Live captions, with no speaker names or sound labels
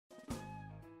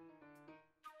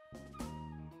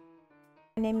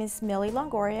My name is Millie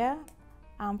Longoria.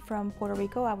 I'm from Puerto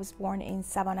Rico. I was born in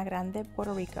Sabana Grande,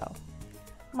 Puerto Rico.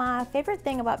 My favorite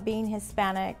thing about being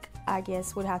Hispanic, I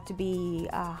guess, would have to be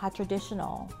how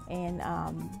traditional and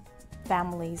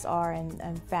families are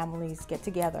and families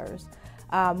get-togethers.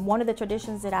 One of the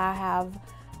traditions that I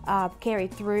have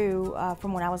carried through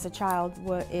from when I was a child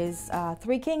is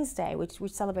Three Kings Day, which we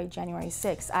celebrate January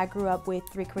 6th. I grew up with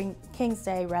Three Kings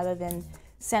Day rather than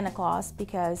Santa Claus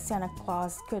because Santa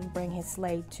Claus couldn't bring his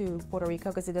sleigh to Puerto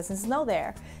Rico because it doesn't snow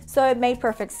there. So it made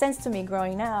perfect sense to me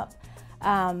growing up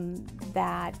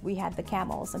that we had the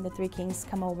camels and the Three Kings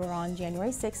come over on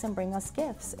January 6th and bring us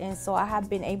gifts. And so I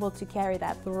have been able to carry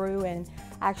that through and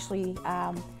actually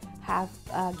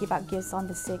give out gifts on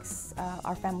the 6th.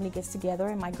 Our family gets together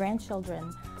and my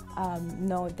grandchildren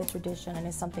know the tradition, and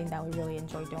it's something that we really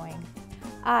enjoy doing.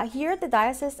 Here at the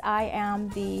diocese, I am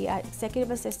the executive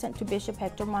assistant to Bishop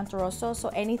Hector Monterroso, so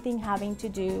anything having to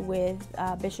do with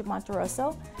Bishop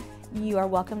Monterroso, you are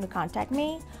welcome to contact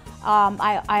me.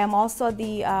 I am also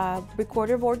the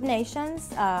recorder of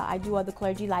ordinations. I do all the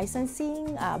clergy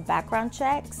licensing, background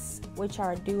checks, which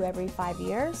are due every 5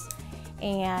 years,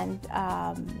 and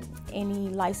any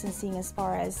licensing as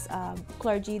far as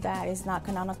clergy that is not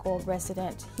canonical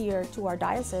resident here to our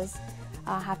diocese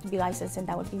have to be licensed, and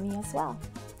that would be me as well.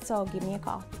 So give me a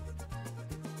call.